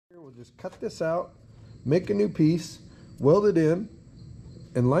We'll just cut this out, make a new piece, weld it in,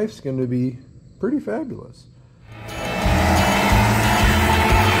 and life's going to be pretty fabulous.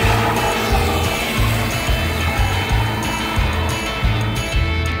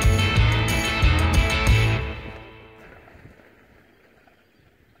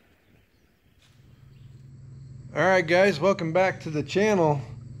 Alright guys, welcome back to the channel.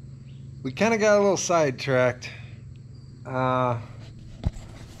 We kind of got a little sidetracked.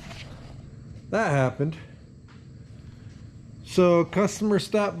 That happened. So customer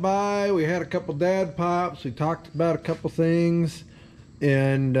stopped by, we had a couple dad pops, we talked about a couple things,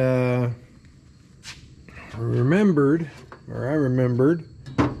 and I remembered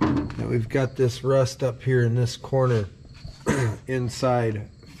that we've got this rust up here in this corner inside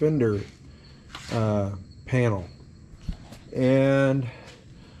fender panel. And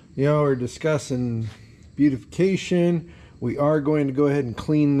you know, we're discussing beautification. We are going to go ahead and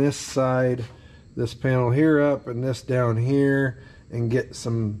clean this side, this panel here up and this down here, and get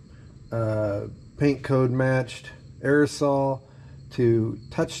some paint code matched aerosol to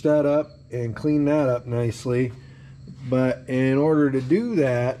touch that up and clean that up nicely. But in order to do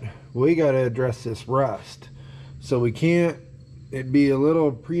that, we got to address this rust. So we can't, it'd be a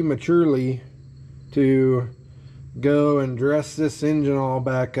little prematurely to go and dress this engine all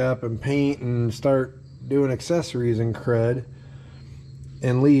back up and paint and start doing accessories and crud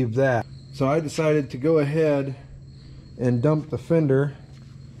and leave that. So I decided to go ahead and dump the fender,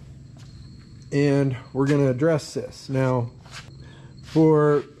 and we're going to address this. Now,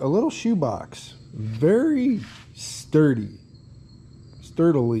 for a little shoebox, very sturdily,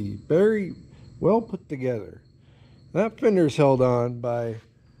 very well put together. That fender's held on by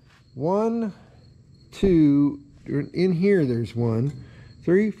 1, 2, in here there's 1,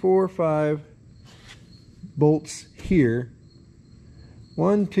 3, 4, 5 bolts here.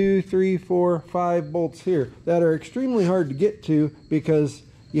 1, 2, 3, 4, 5 bolts here that are extremely hard to get to because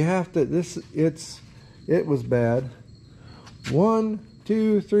you have to, it was bad. 1,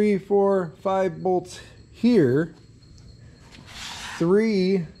 2, 3, 4, 5 bolts here.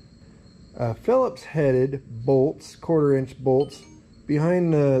 3 Phillips headed bolts, 1/4 inch bolts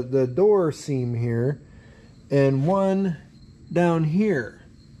behind the door seam here, and 1 down here.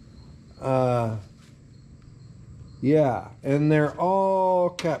 Yeah, and they're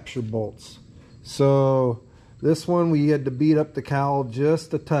all capture bolts. So this one we had to beat up the cowl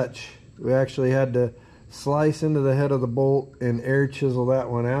just a touch. We actually had to slice into the head of the bolt and air chisel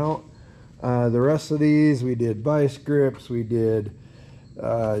that one out. The rest of these we did vice grips, we did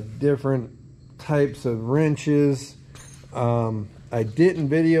different types of wrenches. I didn't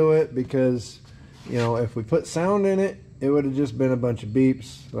video it because, you know, if we put sound in it, it would have just been a bunch of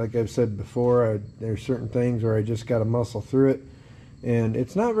beeps. Like I've said before, there's certain things where I just got to muscle through it, and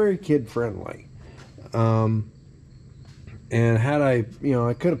it's not very kid friendly. And had I, you know,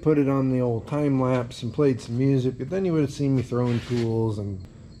 I could have put it on the old time lapse and played some music, but then you would have seen me throwing tools, and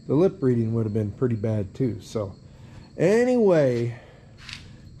the lip reading would have been pretty bad too. So anyway,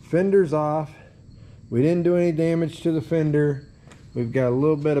 fender's off. We didn't do any damage to the fender. We've got a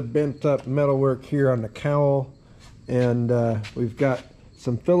little bit of bent up metalwork here on the cowl, and we've got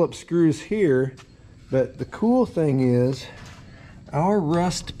some Phillips screws here. But the cool thing is our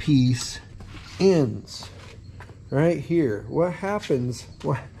rust piece ends right here. What happens,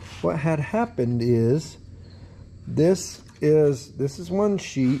 what had happened is this is one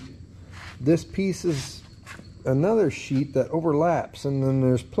sheet, this piece is another sheet that overlaps, and then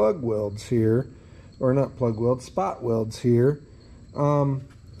there's plug welds here, or not plug welds, spot welds here.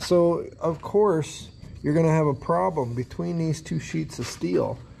 So of course you're going to have a problem between these 2 sheets of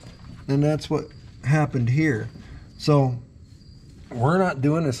steel, and that's what happened here. So we're not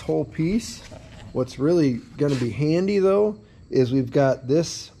doing this whole piece. What's really going to be handy though is we've got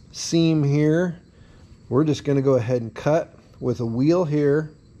this seam here. We're just going to go ahead and cut with a wheel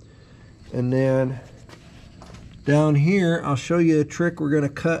here, and then down here I'll show you a trick. We're going to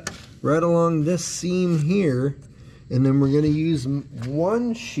cut right along this seam here, and then we're going to use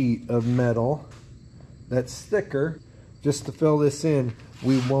 1 sheet of metal that's thicker just to fill this in.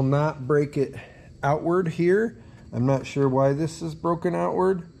 We will not break it outward here. I'm not sure why this is broken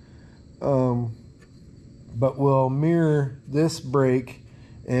outward, but we'll mirror this break,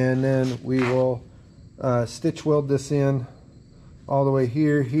 and then we will stitch weld this in all the way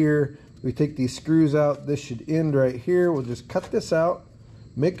here. We take these screws out. This should end right here. We'll just cut this out,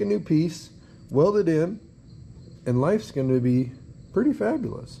 make a new piece, weld it in, and life's going to be pretty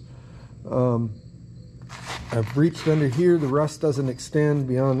fabulous. I've reached under here. The rust doesn't extend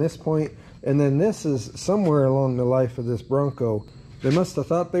beyond this point, and then this is somewhere along the life of this Bronco. They must have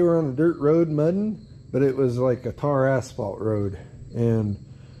thought they were on a dirt road mudding, but it was like a tar asphalt road. And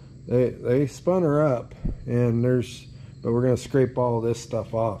they spun her up, and but we're gonna scrape all this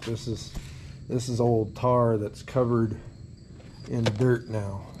stuff off. This is old tar that's covered in dirt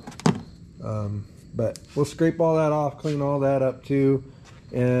now. But we'll scrape all that off, clean all that up too,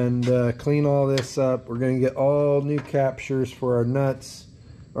 and clean all this up. We're gonna get all new captures for our nuts,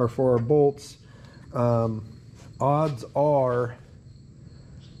 or for our bolts. Odds are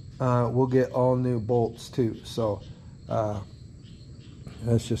we'll get all new bolts too. So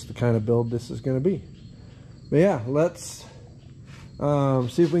that's just the kind of build this is going to be. But yeah, let's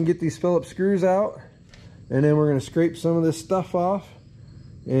see if we can get these Phillips screws out, and then we're going to scrape some of this stuff off,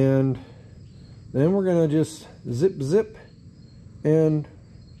 and then we're going to just zip and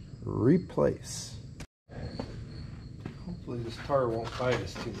replace. Hopefully this tar won't bite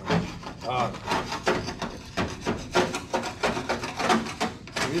us too much.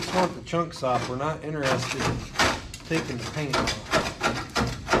 We just want the chunks off. We're not interested in taking the paint off.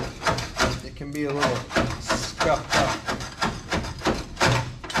 It can be a little scuffed up.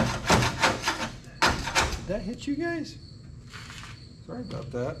 Did that hit you guys? Sorry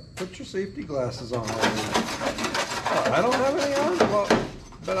about that. Put your safety glasses on. Oh, I don't have any on? Well,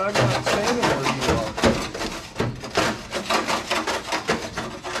 but I'm not standing where you are.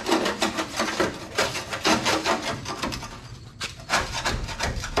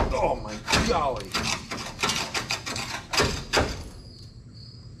 Oh my golly.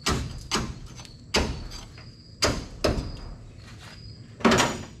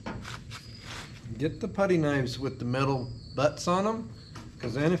 Get the putty knives with the metal butts on them,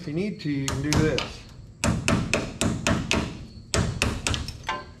 because then if you need to, you can do this.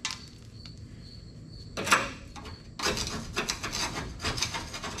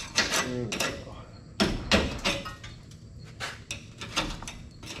 There we go.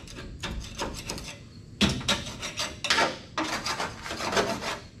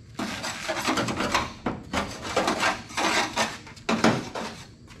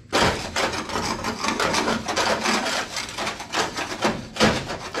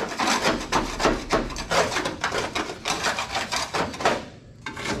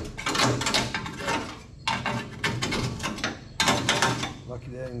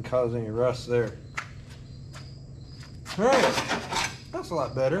 Lucky that didn't cause any rust there. Alright, that's a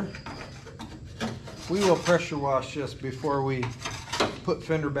lot better. We will pressure wash this before we put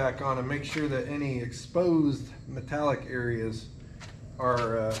fender back on and make sure that any exposed metallic areas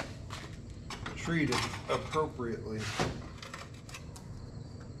are treated appropriately.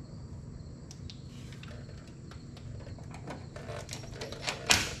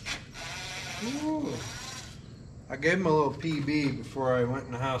 Ooh. I gave him a little PB before I went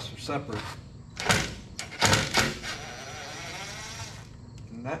in the house for supper.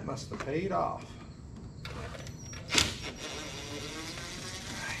 And that must have paid off.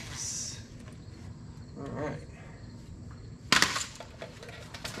 Nice. Alright.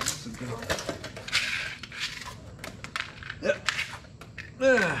 That's a good one. Yep.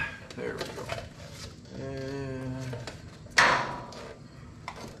 Ah, there we go. And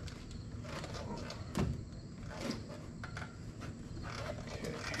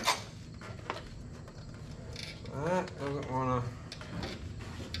that doesn't want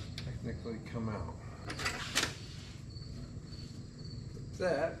to technically come out.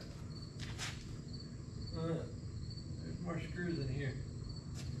 That. There's more screws in here.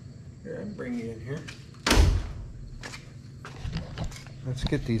 Here, I can bring you in here. Let's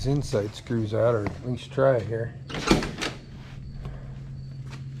get these inside screws out, or at least try it here.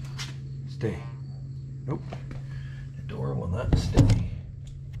 Stay. Nope. The door will not stay.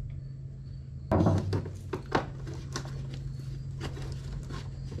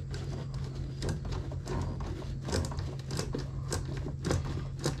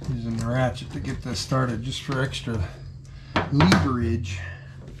 Using the ratchet to get this started just for extra leverage,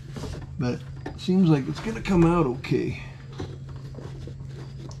 but it seems like it's gonna come out okay.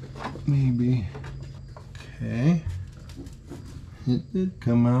 Maybe. Okay. It did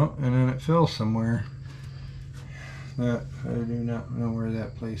come out, and then it fell somewhere. That I do not know where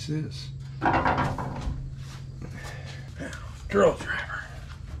that place is. Drill driver.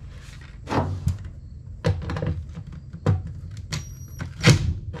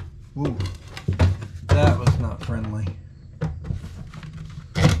 Ooh, that was not friendly.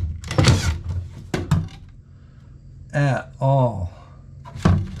 At all.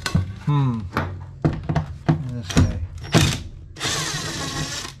 This guy.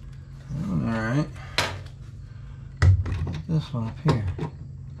 Alright. This one up here.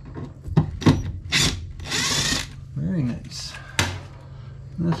 Very nice.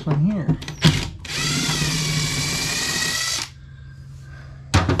 this one here.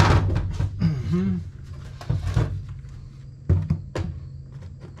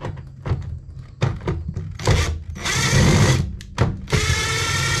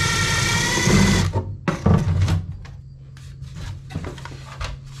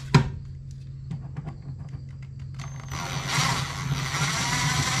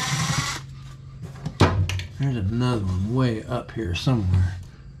 There's another one way up here somewhere.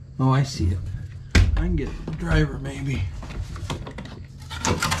 Oh, I see it. I can get the driver maybe.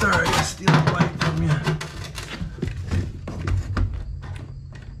 Sorry, I steal the light from you.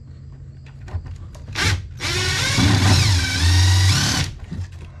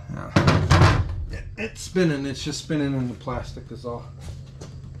 It's spinning. It's just spinning in the plastic is all.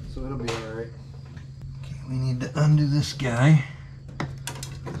 So it'll be all right. Okay, we need to undo this guy.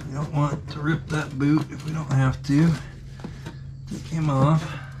 We don't want to rip that boot if we don't have to. Take him off.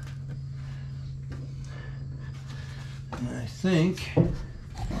 And I think we're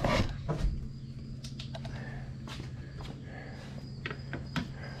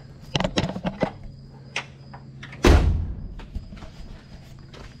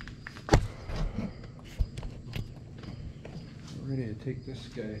ready to take this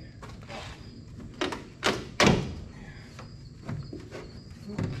guy.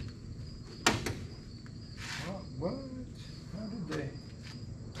 What? How did they?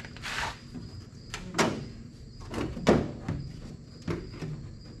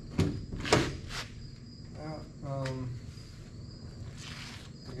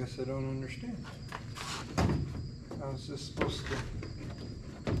 I guess I don't understand. How is this supposed to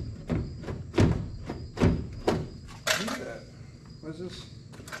do that? Was this?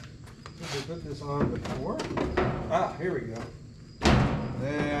 Did they put this on before? Ah, here we go.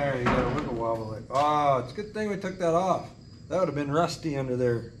 There you go, wiggle wobble it. Oh, it's a good thing we took that off. That would have been rusty under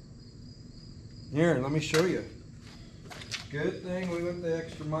there. Here, let me show you. Good thing we went the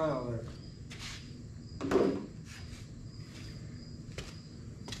extra mile there.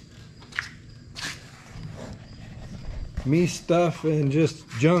 Me stuff and just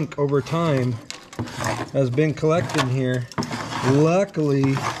junk over time has been collecting here.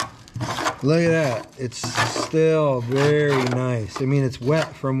 Luckily, look at that. It's still very nice. I mean, it's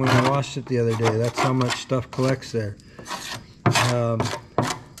wet from when I washed it the other day. That's how much stuff collects there.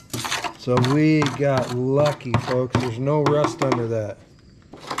 So we got lucky, folks. There's no rust under that.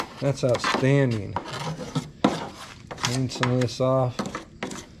 That's outstanding. Clean some of this off.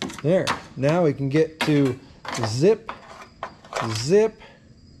 There. Now we can get to zip, zip,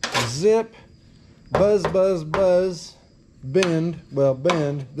 zip, buzz, buzz, buzz. Bend, well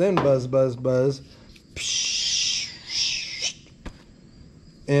bend, then buzz, buzz, buzz,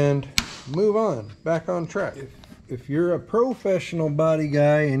 and move on, back on track. If you're a professional body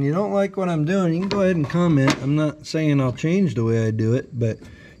guy and you don't like what I'm doing, you can go ahead and comment. I'm not saying I'll change the way I do it, but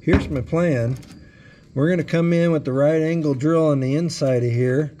here's my plan. We're going to come in with the right angle drill on the inside of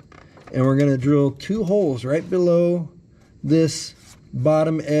here, and we're going to drill 2 holes right below this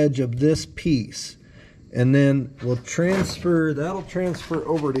bottom edge of this piece. And then we'll transfer, that'll transfer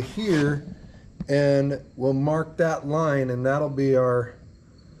over to here, and we'll mark that line, and that'll be our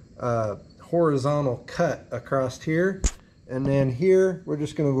horizontal cut across here. And then here, we're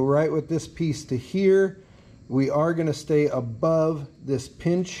just gonna go right with this piece to here. We are gonna stay above this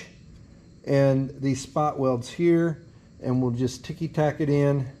pinch and these spot welds here, and we'll just ticky-tack it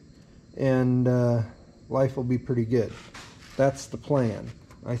in, and life will be pretty good. That's the plan.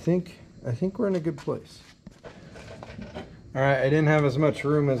 I think we're in a good place. All right, I didn't have as much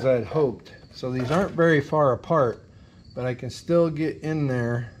room as I'd hoped, so these aren't very far apart, but I can still get in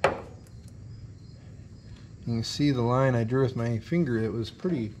there. You can see the line I drew with my finger. It was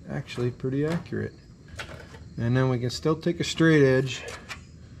actually pretty accurate. And then we can still take a straight edge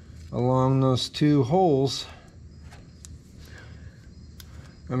along those 2 holes.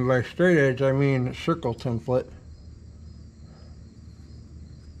 And by straight edge, I mean circle template.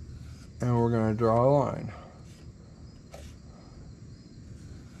 And we're going to draw a line.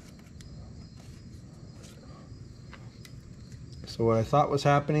 So what I thought was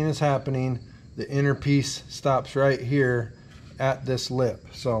happening is happening. The inner piece stops right here at this lip.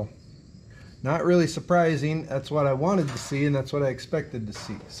 So not really surprising. That's what I wanted to see, and that's what I expected to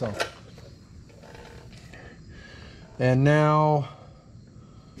see. So, and now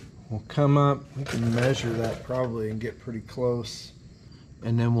we'll come up. We can measure that probably and get pretty close.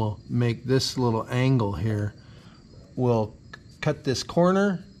 And then we'll make this little angle here. We'll cut this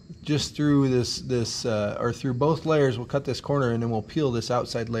corner just through this or through both layers. We'll cut this corner, and then we'll peel this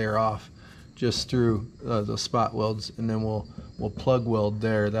outside layer off just through the spot welds, and then we'll we'll plug weld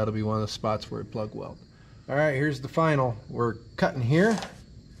there. That'll be one of the spots where we plug weld. All right, here's the final. We're cutting here.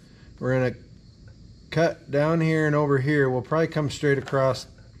 We're gonna cut down here and over here. We'll probably come straight across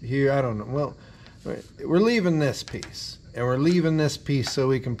here. I don't know. Well, we're leaving this piece, and we're leaving this piece so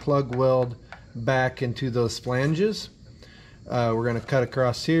we can plug weld back into those flanges. We're gonna cut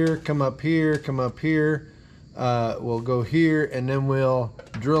across here, come up here, come up here. We'll go here, and then we'll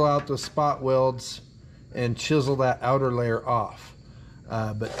drill out those spot welds and chisel that outer layer off.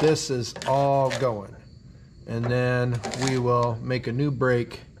 But this is all going. And then we will make a new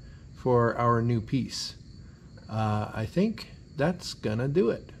break for our new piece. I think that's gonna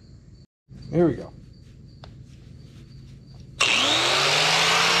do it. Here we go.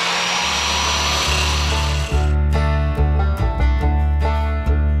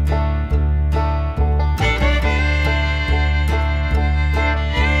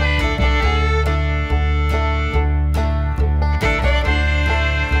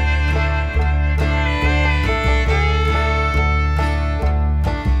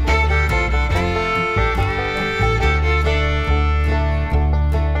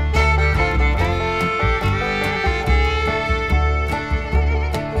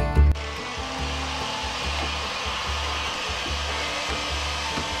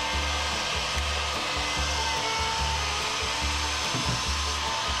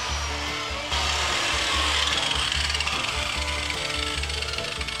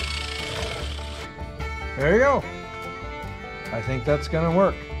 There you go. I think that's gonna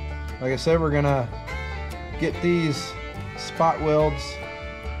work. Like I said, we're gonna get these spot welds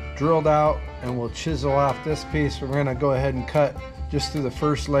drilled out and we'll chisel off this piece. We're gonna go ahead and cut just through the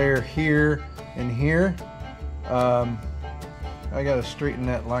first layer here and here. I gotta straighten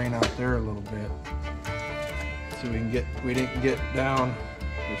that line out there a little bit so we didn't get down.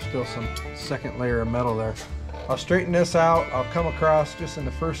 There's still some second layer of metal there. I'll straighten this out. I'll come across just in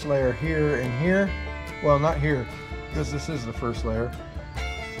the first layer here and here. Well, not here, because this is the first layer.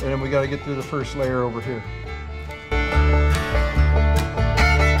 And then we got to get through the first layer over here.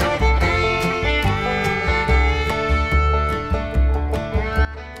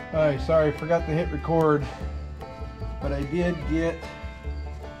 Alright, sorry, forgot to hit record. But I did get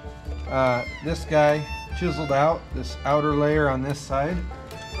this guy chiseled out, this outer layer on this side.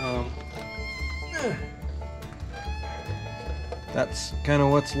 That's kind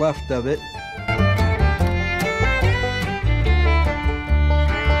of what's left of it.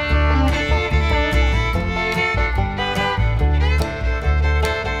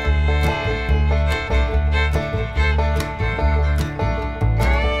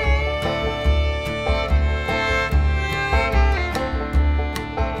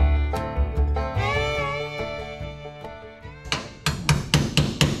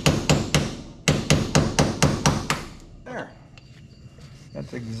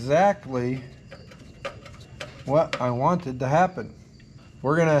 That's exactly what I wanted to happen.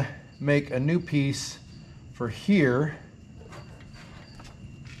 We're gonna make a new piece for here,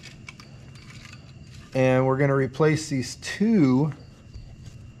 and we're gonna replace these two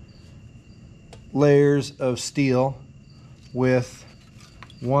layers of steel with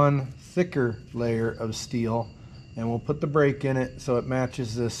one thicker layer of steel, and we'll put the brake in it so it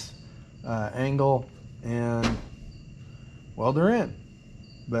matches this angle, and well, they're in.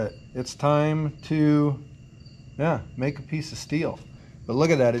 But it's time to make a piece of steel. But look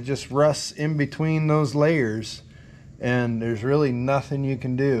at that, it just rusts in between those layers, and there's really nothing you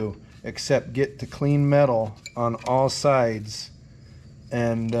can do except get to clean metal on all sides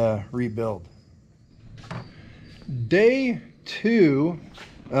and rebuild. Day 2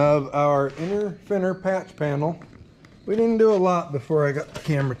 of our inner fender patch panel. We didn't do a lot before I got the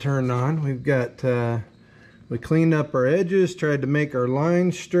camera turned on. We've got we cleaned up our edges, tried to make our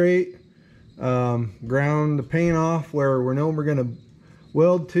lines straight, ground the paint off where we know we're going to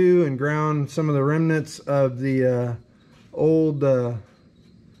weld to, and ground some of the remnants of the old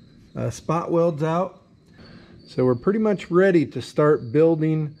spot welds out. So we're pretty much ready to start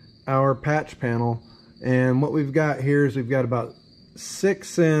building our patch panel. And what we've got here is we've got about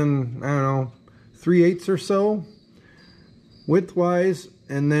 6 and, I don't know, 3/8 or so widthwise.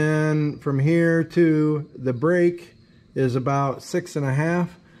 And then from here to the brake is about 6.5.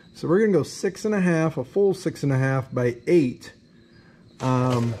 So we're gonna go 6.5, a full 6.5 by 8.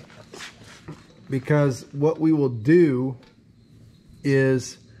 Because what we will do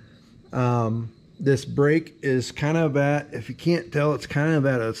is this brake is kind of at, if you can't tell, it's kind of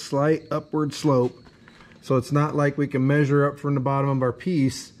at a slight upward slope. So it's not like we can measure up from the bottom of our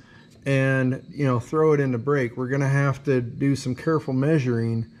piece and, you know, throw it in the brake. We're gonna have to do some careful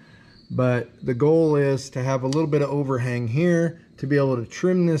measuring but the goal is to have a little bit of overhang here to be able to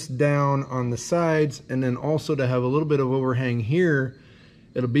trim this down on the sides, and then also to have a little bit of overhang here.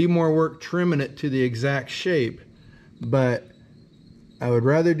 It'll be more work trimming it to the exact shape, but I would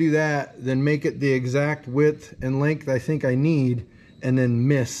rather do that than make it the exact width and length I think I need and then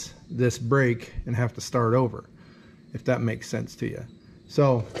miss this break and have to start over, if that makes sense to you.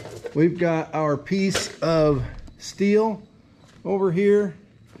 So we've got our piece of steel over here.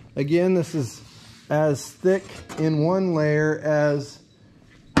 Again, this is as thick in one layer as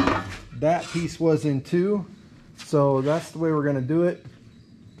that piece was in two. So that's the way we're gonna do it.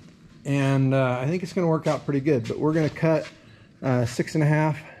 And I think it's gonna work out pretty good, but we're gonna cut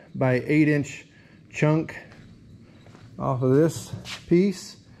 6.5 by 8 inch chunk off of this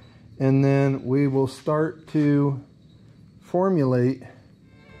piece, and then we will start to formulate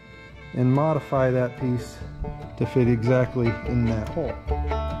and modify that piece to fit exactly in that hole.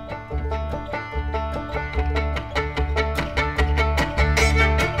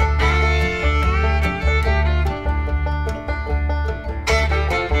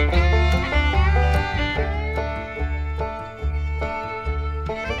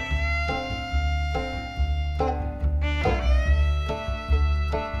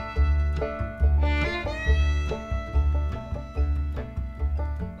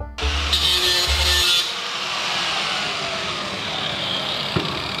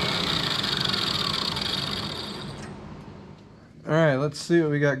 All right, let's see what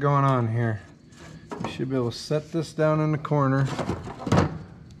we got going on here. We should be able to set this down in the corner.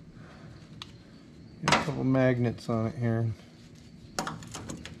 Get a couple magnets on it here.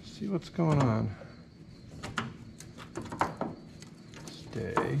 See what's going on.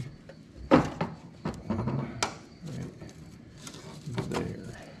 Stay. One right there.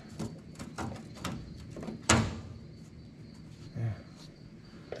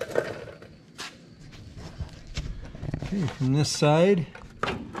 Okay, from this side.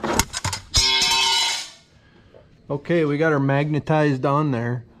 Okay, we got our magnetized on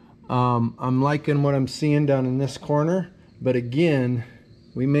there. I'm liking what I'm seeing down in this corner, but again,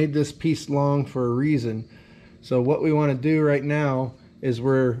 we made this piece long for a reason. So what we want to do right now is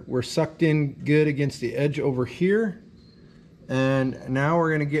we're sucked in good against the edge over here, and now we're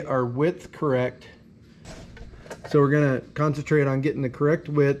going to get our width correct. So we're going to concentrate on getting the correct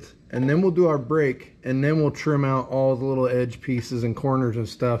width, and then we'll do our break, and then we'll trim out all the little edge pieces and corners and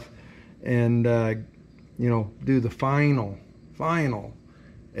stuff, and you know, do the final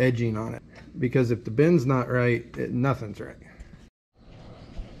edging on it. Because if the bend's not right, nothing's right.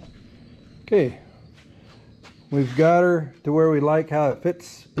 Okay, we've got her to where we like how it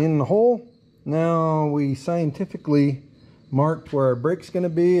fits in the hole. Now we scientifically marked where our break's going to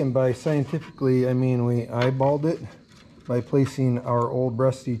be, and by scientifically I mean we eyeballed it by placing our old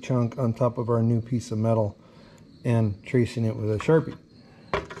rusty chunk on top of our new piece of metal and tracing it with a Sharpie.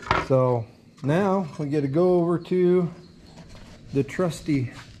 So now we get to go over to the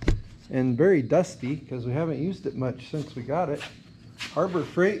trusty and very dusty, because we haven't used it much since we got it, Harbor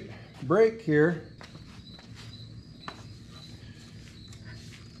Freight brake here.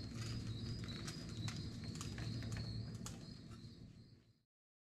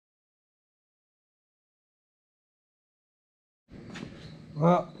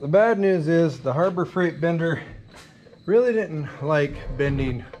 Well, the bad news is the Harbor Freight bender really didn't like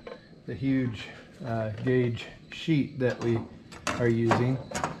bending the huge gauge sheet that we are using.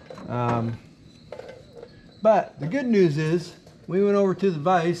 But the good news is we went over to the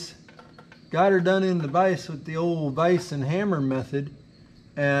vise, got her done in the vise with the old vise and hammer method,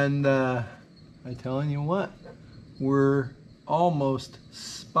 and I'm telling you what, we're almost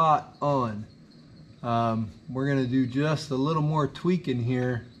spot on. We're gonna do just a little more tweaking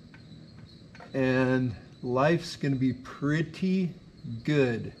here, and life's gonna be pretty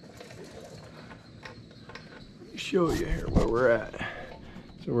good. Let me show you here where we're at.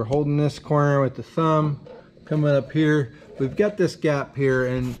 So we're holding this corner with the thumb, coming up here. We've got this gap here,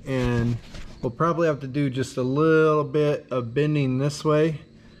 and we'll probably have to do just a little bit of bending this way,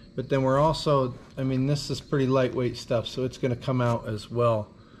 but then we're also, I mean, this is pretty lightweight stuff, so it's gonna come out as well.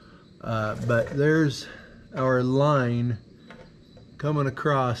 But there's our line coming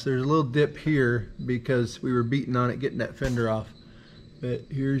across. There's a little dip here because we were beating on it, getting that fender off. But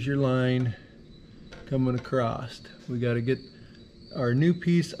here's your line coming across. We got to get our new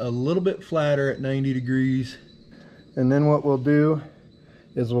piece a little bit flatter at 90 degrees. And then what we'll do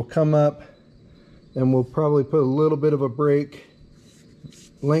is we'll come up and we'll probably put a little bit of a break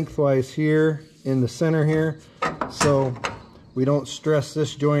lengthwise here in the center here, so we don't stress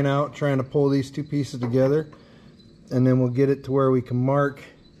this joint out trying to pull these two pieces together. And then we'll get it to where we can mark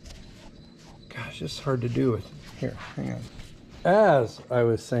just hard to do with. Here, hang on. As I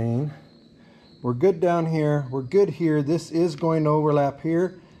was saying, we're good down here, we're good here. This is going to overlap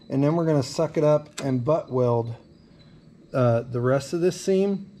here, and then we're going to suck it up and butt weld the rest of this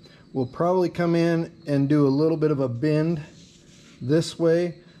seam. We'll probably come in and do a little bit of a bend this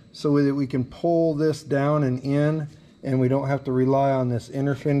way so that we can pull this down and in, and we don't have to rely on this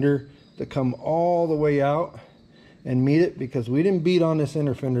inner fender to come all the way out and meet it, because we didn't beat on this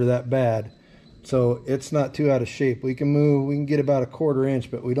inner fender that bad, so it's not too out of shape. We can move, we can get about 1/4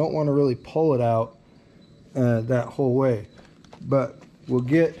 inch, but we don't want to really pull it out that whole way. But we'll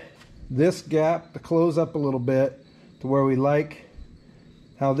get this gap to close up a little bit to where we like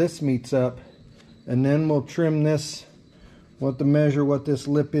how this meets up, and then we'll trim this. We'll have to measure what this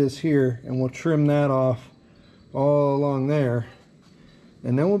lip is here, and we'll trim that off all along there,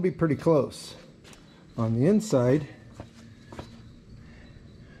 and then we'll be pretty close. On the inside,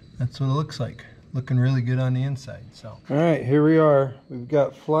 that's what it looks like. Looking really good on the inside. So, all right, here we are. We've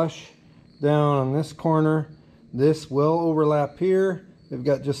got flush down on this corner. This will overlap here. We've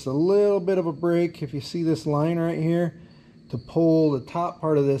got just a little bit of a break, if you see this line right here, to pull the top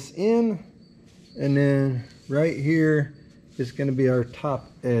part of this in, and then right here is going to be our top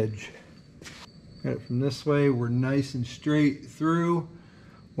edge. Got it from this way. We're nice and straight through.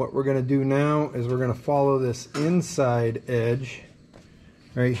 What we're going to do now is we're going to follow this inside edge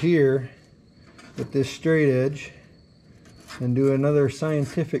right here with this straight edge and do another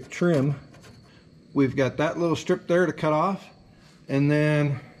scientific trim. We've got that little strip there to cut off, and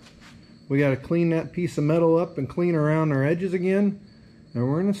then we got to clean that piece of metal up and clean around our edges again, and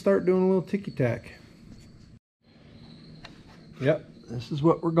we're going to start doing a little ticky-tack. Yep, this is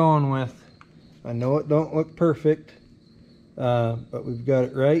what we're going with. I know it don't look perfect, but we've got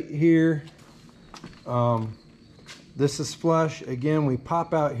it right here. This is flush. Again, we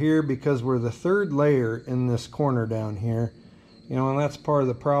pop out here because we're the 3rd layer in this corner down here. You know, and that's part of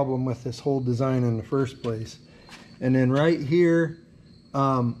the problem with this whole design in the first place. And then right here,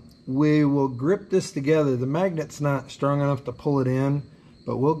 we will grip this together. The magnet's not strong enough to pull it in,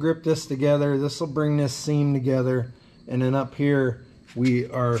 but we'll grip this together. This will bring this seam together. And then up here, we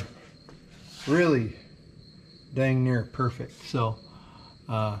are really dang near perfect. So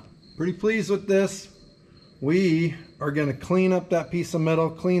pretty pleased with this. We are going to clean up that piece of metal,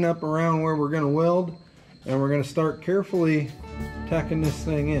 clean up around where we're going to weld, and we're going to start carefully tacking this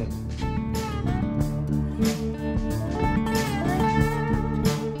thing in.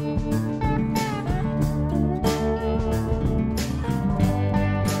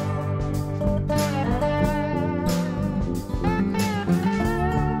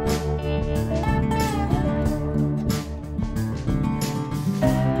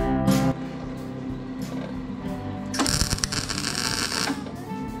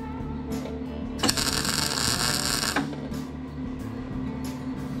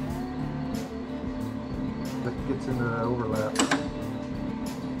 That gets into that overlap.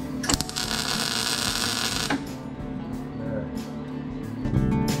 There.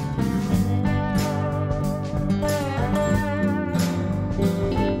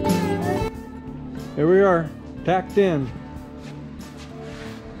 Here we are, tacked in.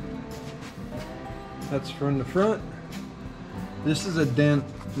 That's from the front. This is a dent.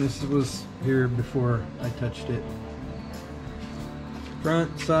 This was here before I touched it.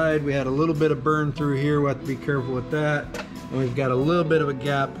 Front side, we had a little bit of burn through here. We'll have to be careful with that. And we've got a little bit of a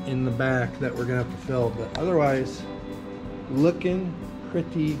gap in the back that we're gonna have to fill, but otherwise, looking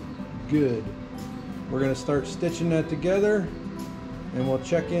pretty good. We're gonna start stitching that together, and we'll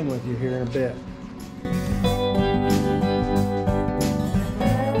check in with you here in a bit.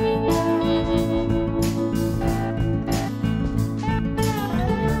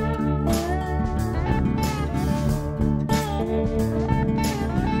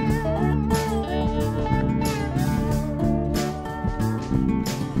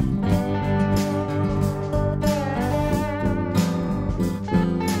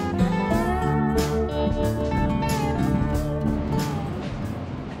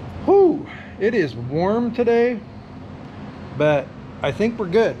 It is warm today, but I think we're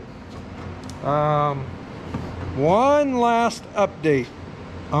good. One last update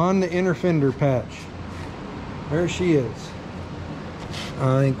on the inner fender patch. There she is.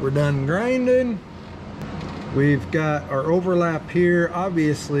 I think we're done grinding. We've got our overlap here.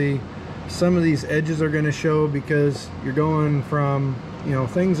 Obviously, some of these edges are going to show because you're going from, you know,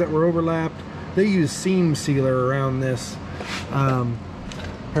 things that were overlapped. They use seam sealer around this.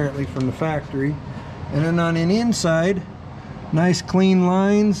 Apparently from the factory. And then on the inside, nice clean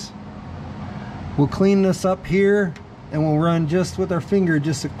lines. We'll clean this up here and we'll run just with our finger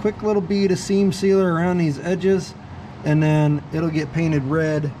just a quick little bead of seam sealer around these edges, and then it'll get painted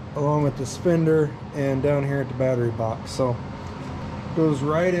red along with this fender and down here at the battery box. So goes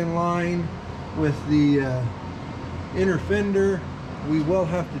right in line with the inner fender. We will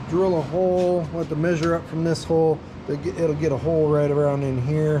have to drill a hole. We'll have to measure up from this hole. It'll get a hole right around in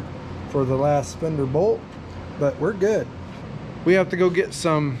here for the last fender bolt, but we're good. We have to go get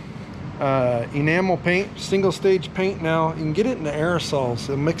some enamel paint, single stage paint now. You can get it in the aerosols,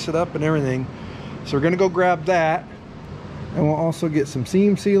 so mix it up and everything. So we're gonna go grab that, and we'll also get some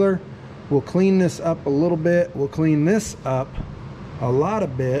seam sealer. We'll clean this up a little bit. We'll clean this up a lot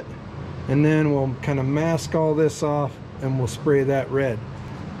of bit, and then we'll kind of mask all this off and we'll spray that red.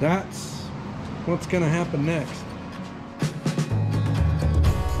 That's what's gonna happen next.